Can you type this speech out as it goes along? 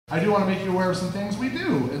I do want to make you aware of some things we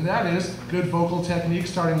do, and that is good vocal technique,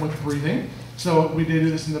 starting with breathing. So we did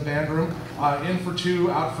this in the band room. In for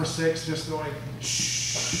 2, out for 6, just going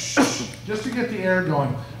shh, just to get the air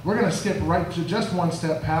going. We're going to skip right to just one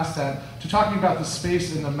step past that to talking about the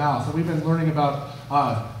space in the mouth. And we've been learning about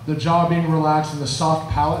the jaw being relaxed and the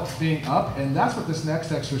soft palate being up, and that's what this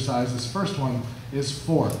next exercise, this first one, is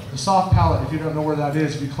for. The soft palate, if you don't know where that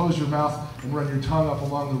is, if you close your mouth and run your tongue up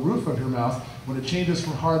along the roof of your mouth, when it changes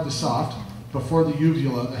from hard to soft, before the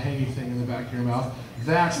uvula, the hanging thing in the back of your mouth,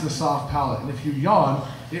 that's the soft palate. And if you yawn,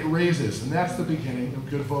 it raises, and that's the beginning of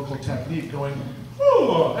good vocal technique, going,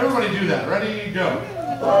 ooh. Everybody do that. Ready? Go.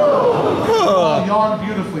 Yawn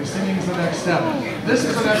beautifully. Singing is the next step. This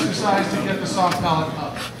is an exercise to get the soft palate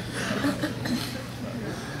up.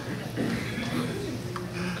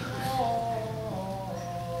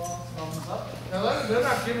 Now, they're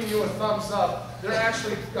not giving you a thumbs up. They're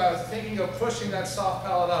actually thinking of pushing that soft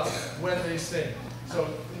palate up when they sing. So,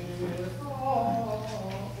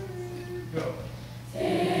 go.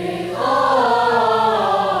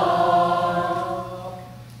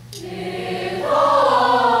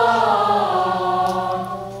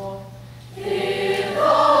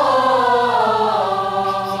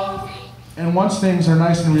 And once things are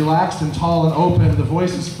nice and relaxed and tall and open, the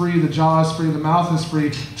voice is free, the jaw is free, the mouth is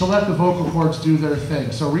free, to let the vocal cords do their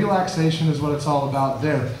thing. So relaxation is what it's all about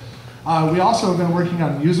there. We also have been working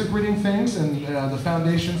on music reading things, and the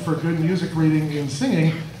foundation for good music reading in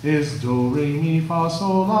singing is do, re, mi, fa,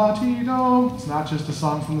 sol, la, ti, do. It's not just a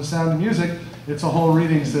song from The Sound of Music, it's a whole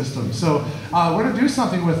reading system. So we're going to do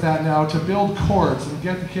something with that now to build chords and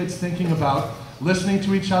get the kids thinking about listening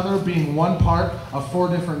to each other, being one part of 4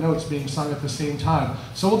 different notes being sung at the same time.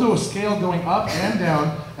 So we'll do a scale going up and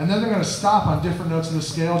down, and then they're going to stop on different notes of the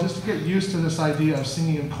scale just to get used to this idea of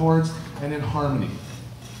singing in chords and in harmony.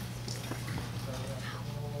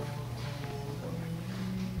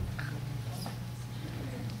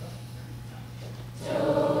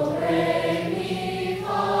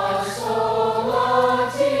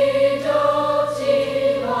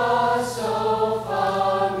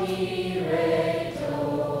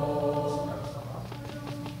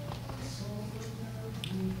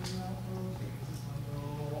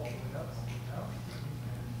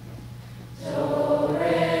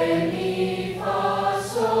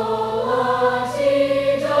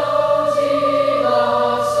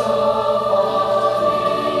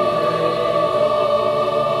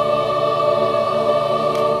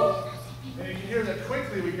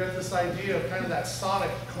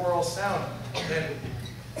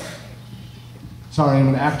 Sorry, I'm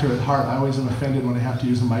an actor at heart. I always am offended when I have to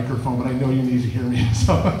use a microphone, but I know you need to hear me.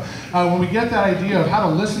 So when we get that idea of how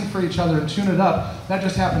to listen for each other and tune it up, that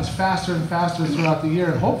just happens faster and faster throughout the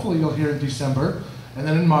year. And hopefully you'll hear in December, and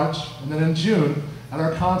then in March, and then in June, at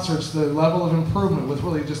our concerts, the level of improvement with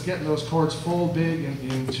really just getting those chords full, big,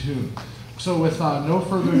 and in tune. So with no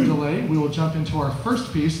further delay, we will jump into our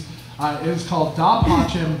first piece. It is called Da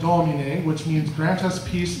Pacem Domine, which means grant us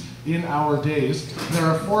peace in our days. There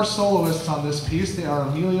are 4 soloists on this piece. They are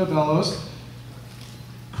Amelia Bellows,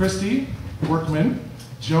 Christy Workman,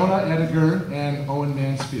 Jonah Edgar, and Owen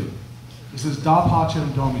Mansfield. This is Da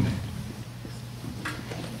Pacem Domine.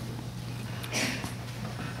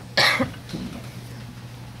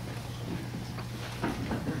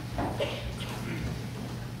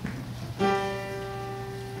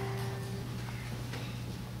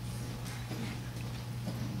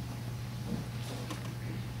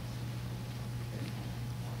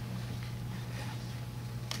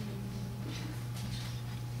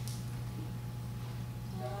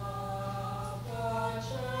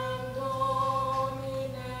 Pacem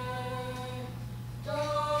Domine.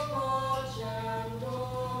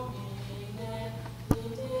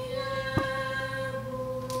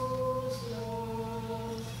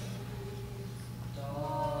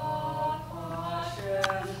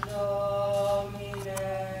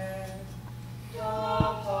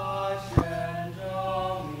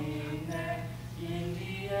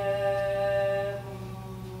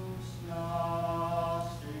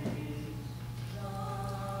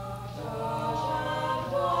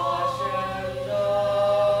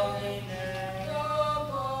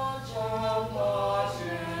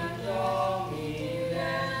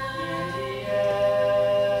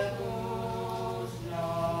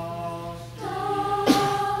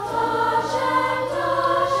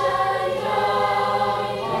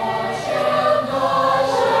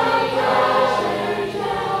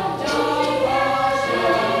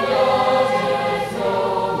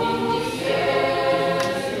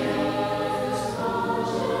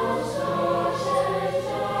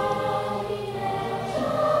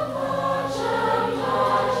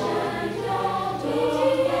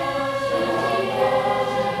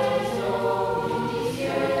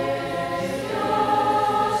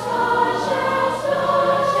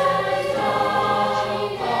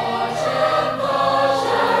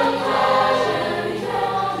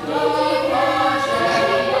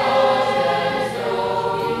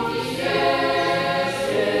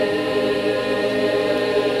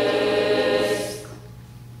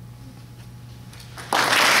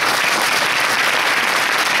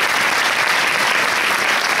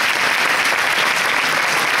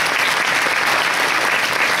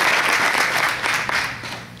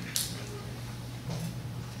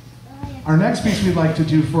 Our next piece we'd like to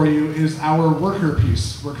do for you is our worker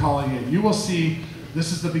piece, we're calling it. You will see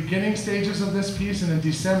this is the beginning stages of this piece, and in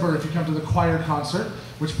December, if you come to the choir concert,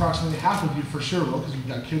 which approximately half of you for sure will, because we've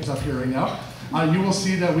got kids up here right now, you will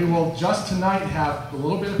see that we will just tonight have a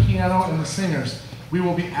little bit of piano and the singers. We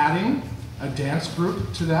will be adding a dance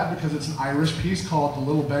group to that because it's an Irish piece called The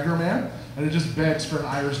Little Beggar Man, and it just begs for an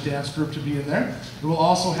Irish dance group to be in there. We will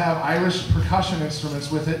also have Irish percussion instruments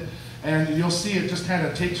with it, and you'll see it just kind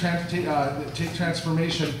of take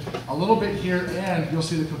transformation a little bit here, and you'll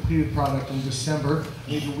see the completed product in December. I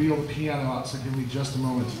need to wheel the piano out, so give me just a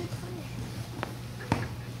moment.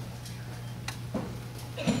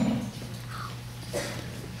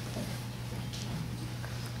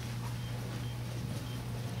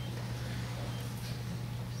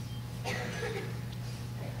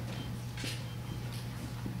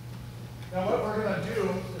 Now what we're going to do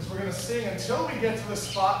is we're going to sing until we get to the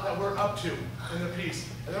spot that we're up to in the piece.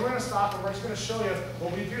 And then we're going to stop and we're just going to show you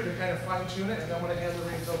what we do to kind of fine tune it, and then I'm going to hand the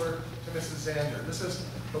reins over to Mrs. Zander. This is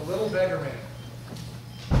The Little Beggar Man.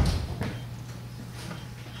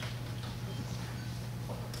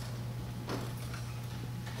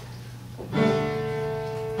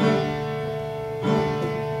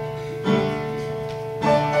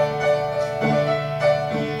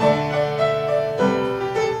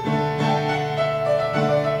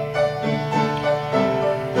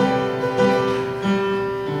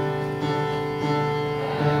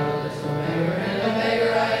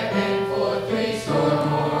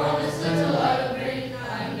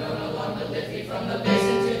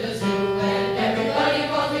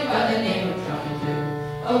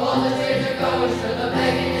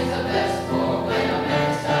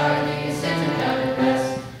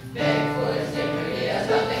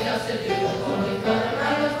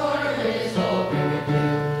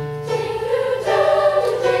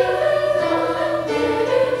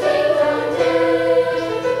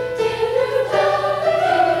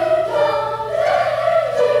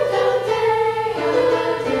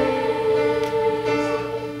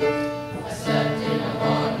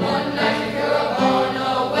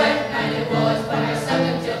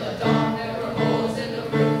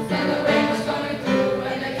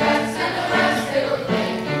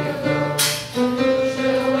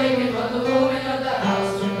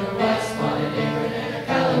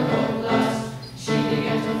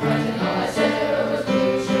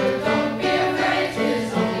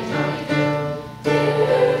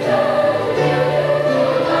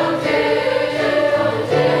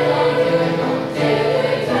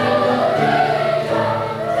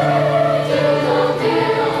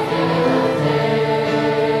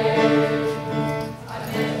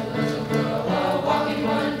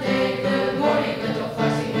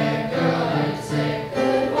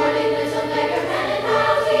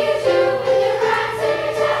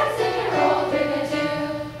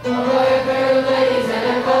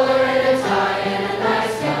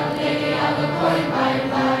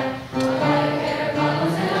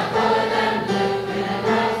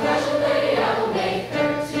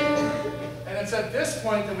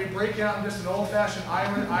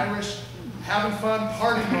 Irish having fun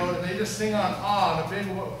party mode, and they just sing on a big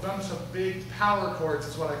bunch of big power chords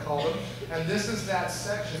is what I call them. And this is that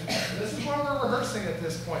section. And this is where we're rehearsing at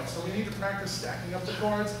this point. So we need to practice stacking up the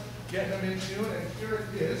chords, getting them in tune, and here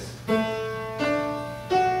it is. The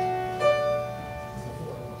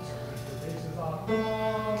bass is on,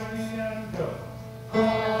 ready and go.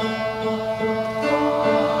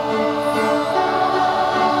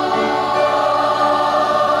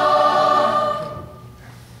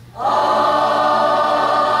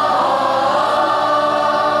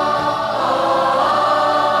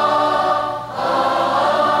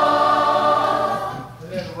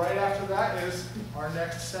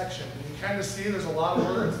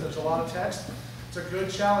 It's a good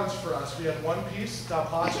challenge for us. We have one piece, da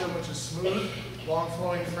pace, which is smooth,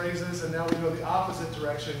 long-flowing phrases, and now we go the opposite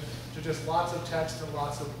direction to just lots of text and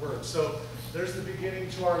lots of words. So there's the beginning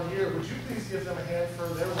to our year. Would you please give them a hand for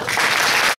their work?